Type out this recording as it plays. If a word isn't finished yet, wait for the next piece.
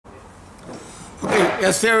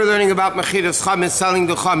Yesterday we were learning about Mechiras Chametz, selling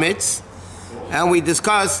the Chametz, and we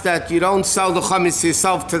discussed that you don't sell the Chametz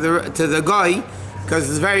yourself to the guy because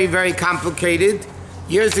it's very, very complicated.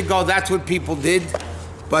 Years ago, that's what people did,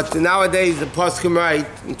 but nowadays the poskim write,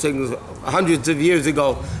 hundreds of years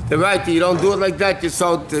ago, they write that you don't do it like that. You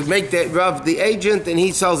sell to make the Rav the agent, and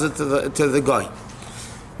he sells it to the guy.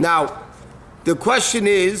 Now, the question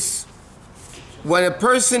is, when a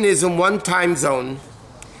person is in one time zone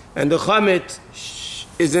and the Chametz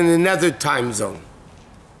is in another time zone,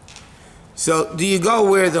 so do you go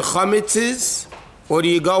where the Chametz is or do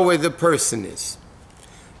you go where the person is?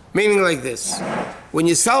 Meaning like this, when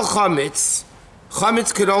you sell Chametz,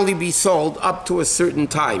 Chametz could only be sold up to a certain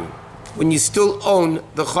time, when you still own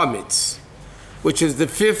the Chametz, which is the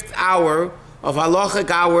 5th hour of halachic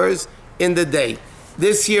hours in the day.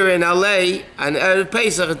 This year in LA, and Erev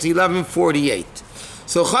Pesach, it's 11:48.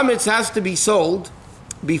 So Chametz has to be sold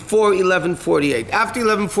before 11:48. After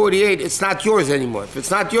 11:48, it's not yours anymore. If it's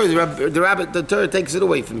not yours, the Torah takes it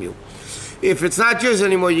away from you. If it's not yours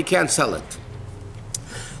anymore, you can't sell it.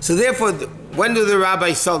 So therefore, when do the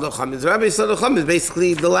rabbis sell the Chametz? The rabbis sell the Chametz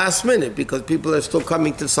basically the last minute because people are still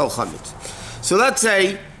coming to sell Chametz. So let's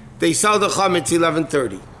say they sell the Chametz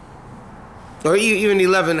 11:30. Or even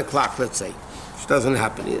 11 o'clock, let's say. Which doesn't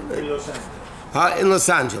happen. In Los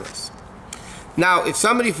Angeles. Now, if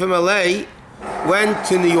somebody from LA went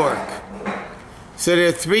to New York, so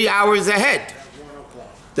they're 3 hours ahead.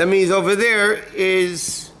 That means over there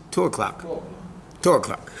is 2 o'clock. 2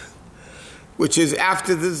 o'clock. Which is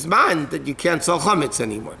after the Zman that you can't sell Chametz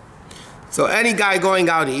anymore. So any guy going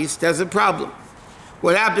out east has a problem.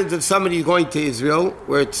 What happens if somebody's going to Israel,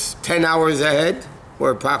 where it's 10 hours ahead, or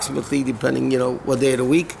approximately, depending, what day of the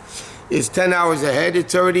week, is 10 hours ahead,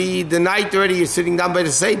 it's already, the night already, you're sitting down by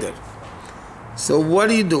the Seder. So what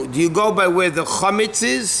do? Do you go by where the Chametz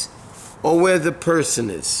is, or where the person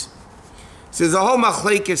is? So there's a whole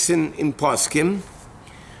machlekes in Poskim.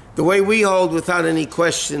 The way we hold, without any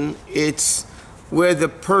question, it's where the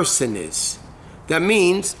person is. That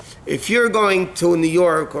means, if you're going to New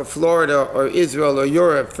York, or Florida, or Israel, or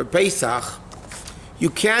Europe for Pesach, you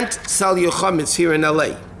can't sell your Chametz here in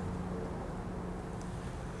LA.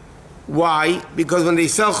 Why? Because when they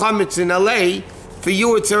sell Chametz in LA, for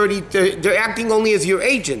you it's already, they're acting only as your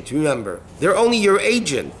agent, remember. They're only your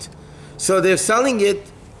agent. So they're selling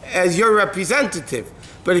it as your representative.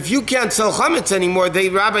 But if you can't sell Chametz anymore, the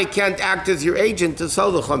rabbi can't act as your agent to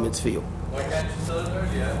sell the Chametz for you. Why can't you sell it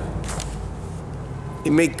earlier?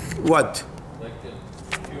 You make what? Like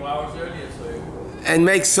a few hours earlier, and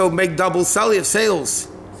make double sales. So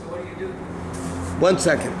what do you do? 1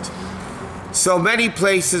 second. So many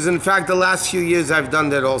places, in fact the last few years I've done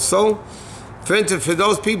that also. For instance, for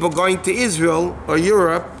those people going to Israel or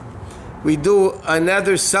Europe, we do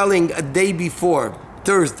another selling a day before,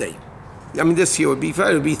 Thursday. I mean this year would be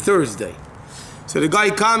Thursday. So the guy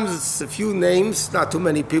comes, it's a few names, not too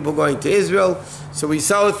many people going to Israel, so we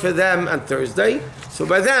sell it for them on Thursday. So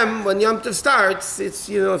by them, when Yom Tov starts, it's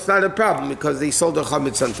it's not a problem because they sold the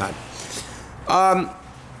Chametz on time.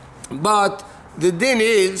 But the din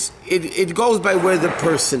is, it goes by where the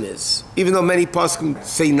person is. Even though many poskim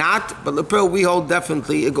say not, but Lepel, we hold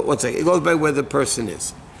definitely, it goes by where the person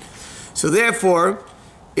is. So therefore,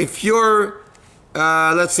 if you're,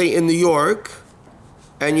 let's say in New York,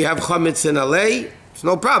 and you have Chametz in LA, it's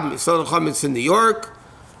no problem. You sell the Chametz in New York,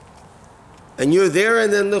 and you're there,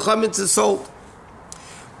 and then the Chametz is sold.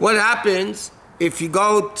 What happens if you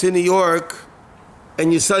go to New York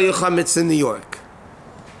and you sell your Chametz in New York?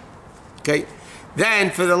 Okay,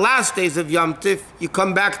 then for the last days of Yom Tov, you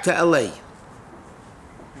come back to LA.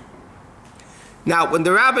 Now, when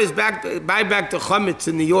the rabbis buy back the Chametz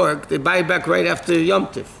in New York, they buy it back right after Yom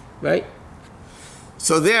Tov, right?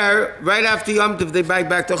 So there, right after Yom Tov, they buy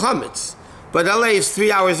back the Chametz. But LA is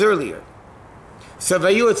 3 hours earlier. So for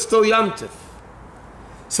you, it's still Yom Tov.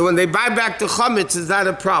 So when they buy back the Chametz, is that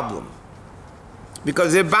a problem?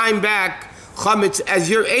 Because they're buying back Chametz as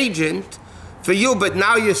your agent for you, but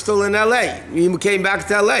now you're still in LA. You came back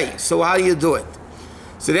to LA. So how do you do it?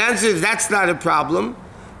 So the answer is that's not a problem,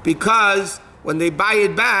 because when they buy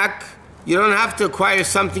it back, you don't have to acquire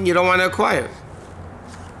something you don't want to acquire.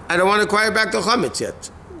 I don't want to acquire back the Chametz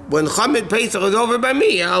yet. When Chametz Pesach is over by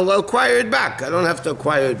me, I'll acquire it back. I don't have to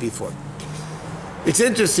acquire it before. It's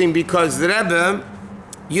interesting because the Rebbe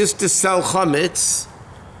used to sell Chametz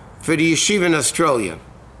for the yeshiva in Australia.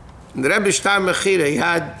 And the Rebbe Shtar Mechira, he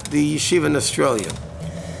had the yeshiva in Australia.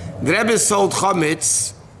 The Rebbe sold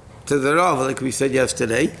Chametz to the Rav, like we said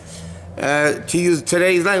yesterday, to use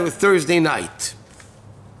today's night with Thursday night.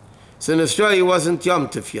 So in Australia it wasn't Yom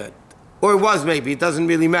Tov yet. Or it was maybe, it doesn't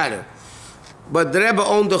really matter. but the Rebbe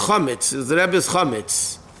owned the Chametz. It was the Rebbe's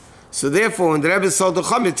Chametz. So therefore, when the Rebbe sold the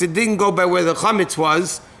Chametz, it didn't go by where the Chametz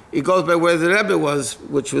was. It goes by where the Rebbe was,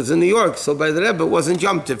 which was in New York. So by the Rebbe, it wasn't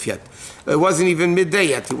Yom Tov yet. It wasn't even midday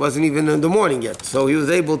yet. It wasn't even in the morning yet. So he was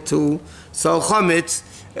able to sell Chametz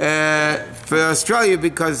for Australia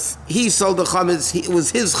because he sold the Chametz. It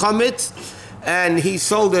was his Chametz, and he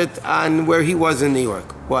sold it on where he was in New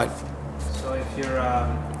York. What? So if you're,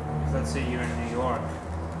 let's say you're in New York,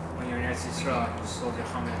 when you're in Eretz Yisrael, you sold your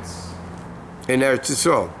Chametz In Eretz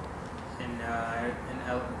Yisrael. in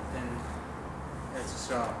Eretz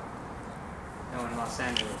Yisrael, no, in Los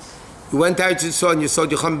Angeles. You went to Eretz Yisrael and you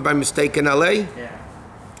sold your Chametz by mistake in LA? Yeah.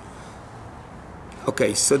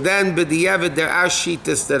 Okay, so then b'diavad there are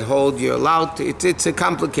shitas that hold you're allowed to. It's a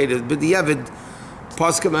complicated b'diavad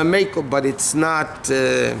poskim amekel, but it's not.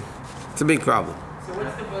 It's a big problem. So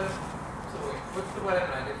what's the bottom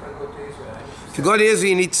line if I go to Israel? If you go to Israel,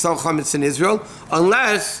 you need to sell chametz in Israel,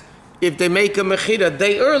 unless if they make a mechira a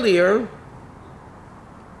day earlier.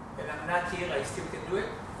 And I'm not here, I still can do it?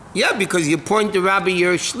 Yeah, because you point the rabbi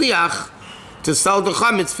your shliach to sell the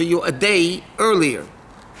chametz for you a day earlier.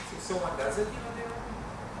 So someone does it,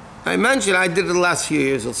 I mentioned I did it the last few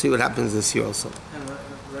years. We'll see what happens this year also. And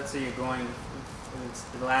let's say you're going, it's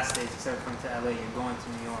the last days, except from to LA, you're going to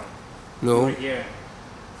New York. No. Over here.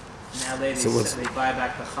 In LA, they, So they buy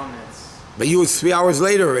back the chametz. But you was 3 hours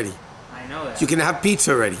later already. I know that. You can have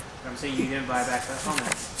pizza already. But I'm saying you didn't buy back the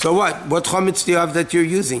chametz. So what? What chametz do you have that you're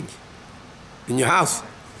using in your house?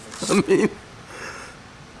 I mean,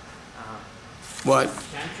 what?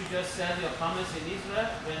 Can't you just sell your chametz in Israel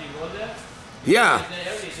when you go there? Yeah.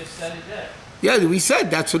 You just sell it there. Yeah, we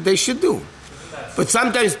said that's what they should do. But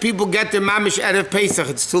sometimes people get their mamish out of Pesach.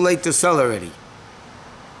 It's too late to sell already.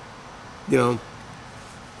 You know,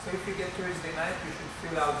 So if you get Thursday night, you should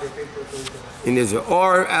fill out the paper Thursday night. in Israel.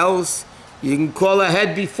 Or else you can call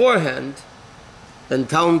ahead beforehand and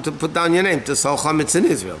tell them to put down your name to sell chametz in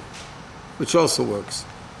Israel, which also works.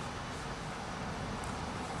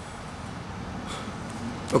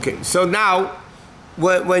 Okay, so now,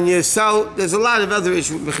 when you sell, there's a lot of other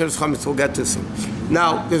issues with Mechiras Chametz we'll get to soon.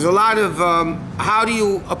 Now, there's a lot of, how do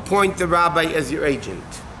you appoint the rabbi as your agent?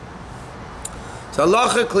 So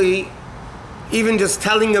halachically, even just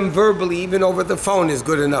telling him verbally, even over the phone, is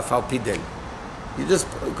good enough, al pi din. You just,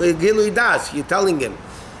 gilui das, you're telling him.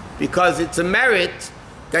 Because it's a merit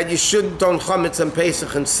that you shouldn't own Chametz and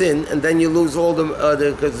Pesach and sin, and then you lose all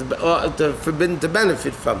the forbidden to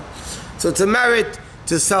benefit from. So it's a merit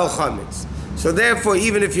to sell Chametz. So therefore,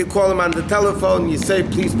 even if you call him on the telephone, you say,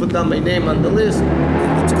 please put down my name on the list,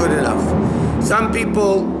 it's good enough. Some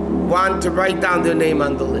people want to write down their name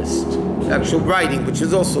on the list. Actual writing, which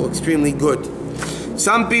is also extremely good.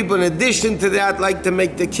 Some people, in addition to that, like to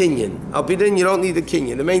make the kinyan. Al pi din, you don't need the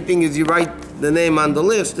kinyan. The main thing is you write the name on the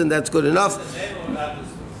list, and that's good enough.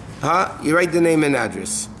 You write the name and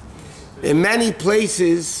address. In many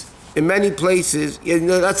places,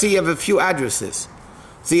 let's say you have a few addresses.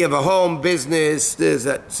 So you have a home, business, this,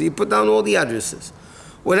 that. So you put down all the addresses.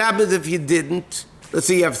 What happens if you didn't? Let's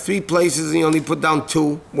say you have 3 places and you only put down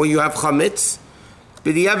 2 where you have chametz.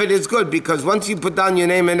 But the evidence is good because once you put down your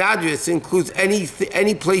name and address, it includes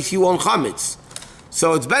any place you own chametz.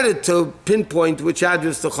 So it's better to pinpoint which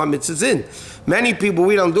address the chametz is in. Many people,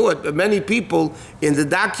 we don't do it, but many people in the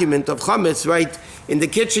document of chametz write in the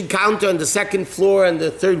kitchen counter on the 2nd floor and the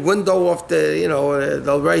 3rd window of the,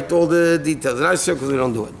 they'll write all the details. In our circles, we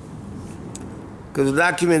don't do it. Because the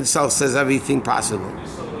document itself says everything possible.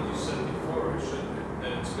 Based on what you said before, it should,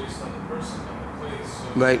 that it's based on the person and the place. So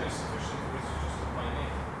Right. it's sufficient for you to just put my name.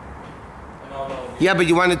 And all that will be Yeah, but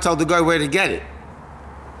you want to tell the guy where to get it.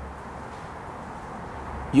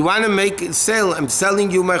 You want to make it sell. I'm selling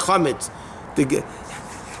you my chametz.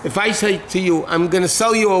 If I say to you, I'm going to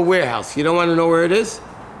sell you a warehouse, you don't want to know where it is?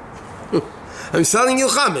 I'm selling you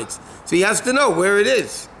chametz. So he has to know where it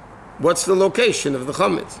is. What's the location of the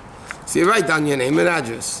chametz? So you write down your name and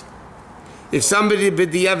address. If somebody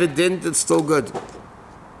b'diavad didn't, it's still good.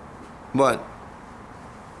 What?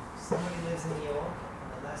 Somebody lives in New York,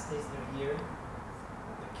 and the last days they're here,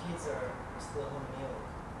 the kids are still home in New York.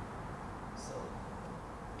 So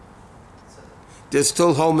They're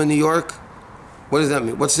still home in New York? What does that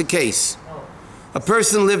mean? What's the case? no, A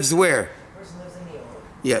person lives where? the person lives in New York,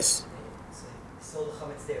 Yes. so they sold the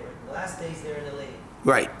chametz there. But the last days they're in LA,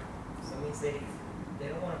 Right. so it means they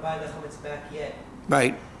don't want to buy the chametz back yet.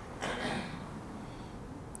 Right.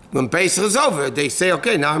 When Pesach is over, they say,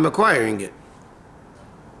 okay, now I'm acquiring it.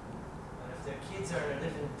 But if their kids are in a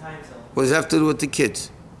different time zone, What does that have to do with the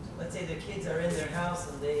kids? let's say the kids are in their house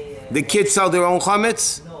and they The kids sell their own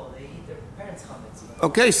chametz? no, they eat their parents' chametz.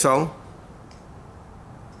 Okay, so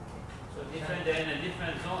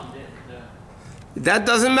That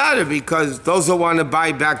doesn't matter because those who want to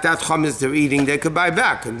buy back that chametz they're eating, they could buy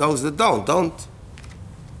back, and those that don't. Even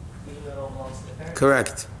though it all belongs to the parents.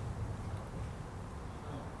 Correct.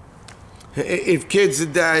 If kids,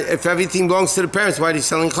 if everything belongs to the parents, why are they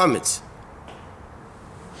selling chametz?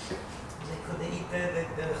 Could they eat the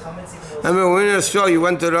chametz even though I remember when in Australia, you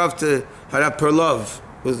went to the Rav to Harap Perlov,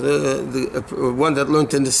 was the one that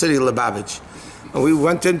learned in the city of Lubavitch. And we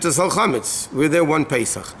went in to sell chametz. We were there one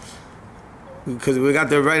Pesach. Because we got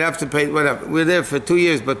there right after Pesach, whatever. We were there for 2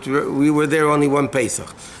 years, but we were there only one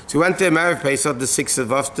Pesach. So we went there, Erev Pesach, the 6th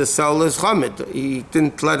of us, to sell his chametz. He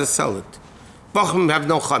didn't let us sell it. Bachim have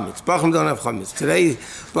no chametz. Bachim don't have chametz. Today,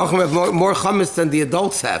 Bachim have more chametz than the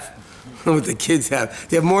adults have. What the kids have.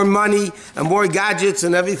 They have more money and more gadgets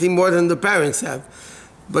and everything more than the parents have.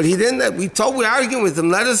 But he didn't. We arguing with him.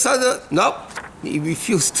 Let us sell it. Nope. He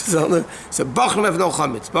refused to sell it. He said, Bachim have no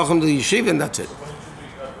chametz. Bachim the yeshiva and that's it.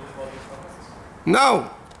 No.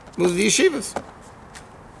 It was the yeshivas.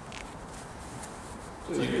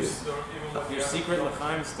 Your secret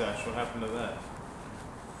L'chaim stash, what happened to that?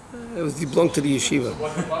 He belonged to the yeshiva.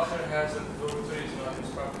 What the bacher has in the dormitory is not his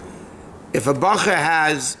property. If a bacher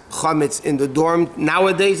has chametz in the dorm,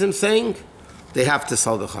 nowadays I'm saying, they have to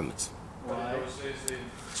sell the chametz. Why?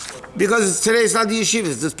 Because today it's not the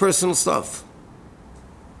yeshivas, it's personal stuff.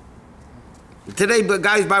 Today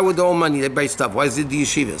guys buy with their own money, they buy stuff. Why is it the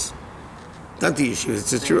yeshivas? Not the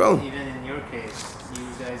yeshivas, it's your own. Even in your case, you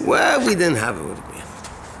guys... Well, we didn't have it.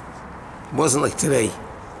 It wasn't like today.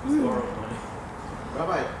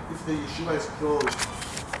 Rabbi, if the yeshiva is closed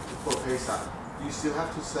for Pesach, do you still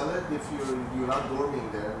have to sell it if you're not dorming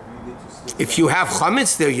there? You need to still. If you have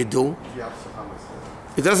chametz there, you do. If you have some chametz there.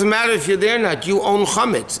 It doesn't matter if you're there or not. You own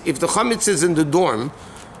chametz. If the chametz is in the dorm,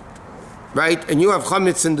 right, and you have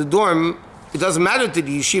chametz in the dorm, it doesn't matter that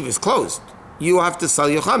the yeshiva is closed. You have to sell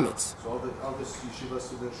your chametz. So all the yeshiva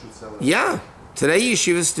students should sell it. Yeah, today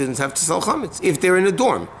yeshiva students have to sell chametz if they're in a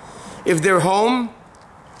dorm. If they're home,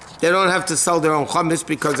 they don't have to sell their own chametz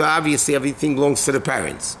because obviously everything belongs to the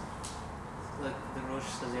parents. like the Rosh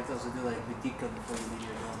says you have to also do like bidika before you leave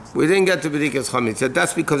your dorms? We didn't get to bedikas chametz.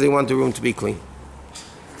 That's because they want the room to be clean.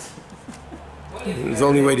 It's the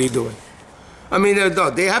only way they do it. I mean,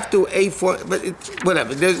 they have to but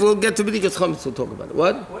whatever. We'll get to bedikas chametz. We'll talk about it.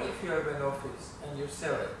 What? What if you have an office and you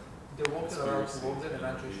sell it? The workers are allowed to work there, the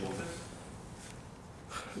non-Jewish workers?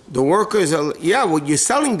 The workers are, well, you're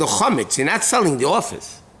selling the chametz. You're not selling the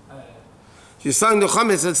office. You're selling the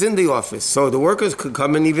chametz that's in the office. So the workers could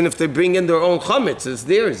come in even if they bring in their own chametz. It's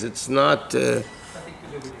theirs. It's not...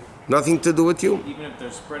 nothing to do with you. Even if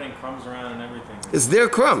they're spreading crumbs around and everything. It's their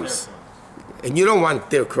crumbs. And you don't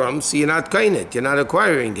want their crumbs, so you're not buying it. You're not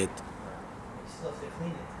acquiring it. You still have to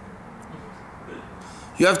clean it.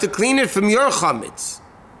 You have to clean it from your chametz,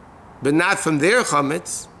 but not from their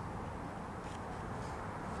chametz.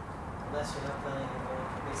 Unless you're not planning on going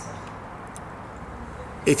to Pesach.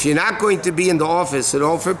 If you're not going to be in the office at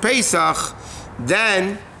all for Pesach,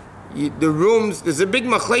 then the rooms, there's a big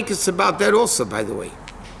machlekes about that also, by the way.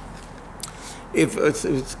 If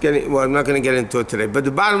it's getting, well, I'm not going to get into it today, but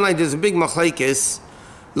the bottom line, there's a big machlekes.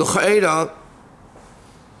 L'cha'era,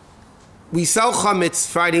 we sell chametz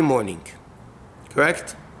Friday morning,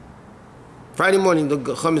 correct? Friday morning, the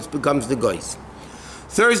chametz becomes the goy's.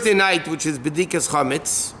 Thursday night, which is bedikas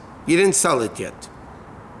chametz, you didn't sell it yet.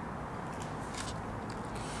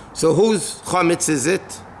 So whose chametz is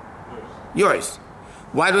it? Yours.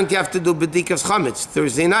 Why don't you have to do bedikas chametz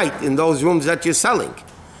Thursday night in those rooms that you're selling?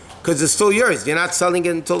 Because it's still yours. You're not selling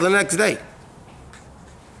it until the next day.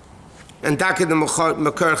 And Taka the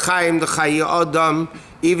Makar Chaim, the Chayi Adam,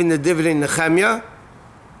 even the dividend Nechemia,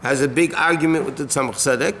 has a big argument with the Tzemach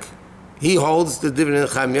Tzedek. He holds the dividend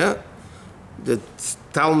Nechemia, the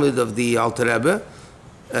Talmud of the Alter Rebbe,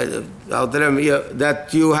 that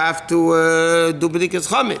you have to do bedikas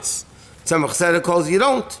chametz. Tzemach Tzedek calls you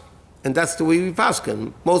don't. And that's the way we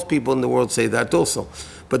paskin. Most people in the world say that also.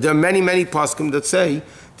 But there are many, many paskim that say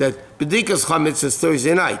that bedikas chametz is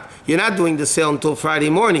Thursday night. You're not doing the sale until Friday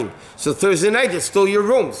morning. So Thursday night is still your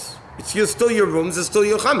rooms. It's still your rooms, it's still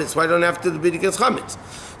your chametz. Why don't you have to do bedikas chametz?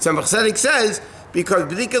 Tzemach Tzedek says, because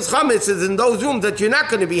bedikas chametz is in those rooms that you're not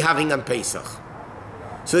going to be having on Pesach.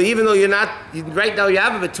 So even though you're not, right now you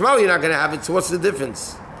have it, but tomorrow you're not going to have it, so what's the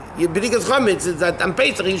difference? Your bedikas chametz is that on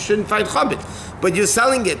Pesach you shouldn't find chametz. But you're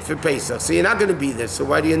selling it for Pesach, so you're not going to be there, so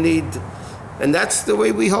why do you need... And that's the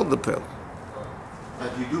way we hold the pill.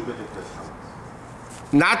 But you do bedikas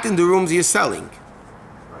chametz. Not in the rooms you're selling.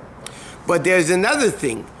 But there's another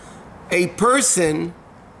thing. A person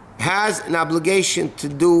has an obligation to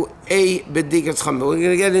do a bedikas chametz. We're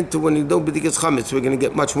going to get into when you do bedikas chametz, we're going to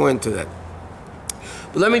get much more into that.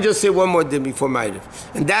 But let me just say one more thing before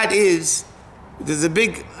Ma'ariv. And that is, there's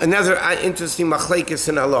another interesting machlekes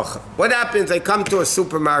in halacha. What happens, I come to a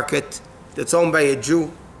supermarket that's owned by a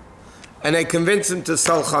Jew, and I convince him to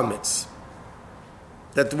sell chametz.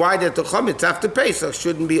 That why that the chametz after Pesach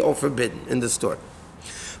shouldn't be all forbidden in the store.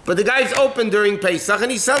 But the guy's open during Pesach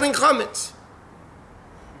and he's selling chametz.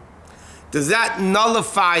 Does that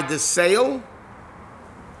nullify the sale?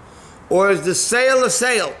 Or is the sale a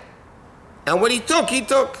sale? And what he took, he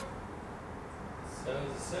took.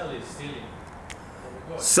 Sell is stealing.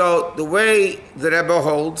 So the way the Rebbe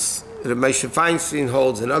holds, the Moshe Feinstein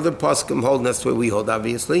holds, and other poskim hold, and that's where we hold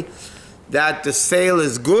obviously, that the sale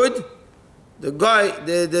is good. The guy,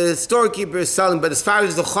 the storekeeper is selling, but as far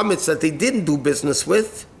as the chametz that they didn't do business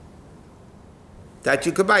with, that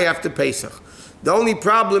you could buy after Pesach. The only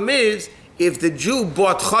problem is, if the Jew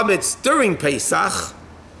bought chametz during Pesach,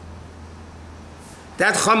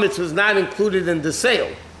 that chametz was not included in the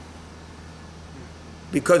sale.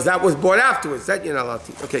 Because that was bought afterwards. That you're not allowed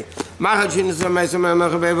to. Okay.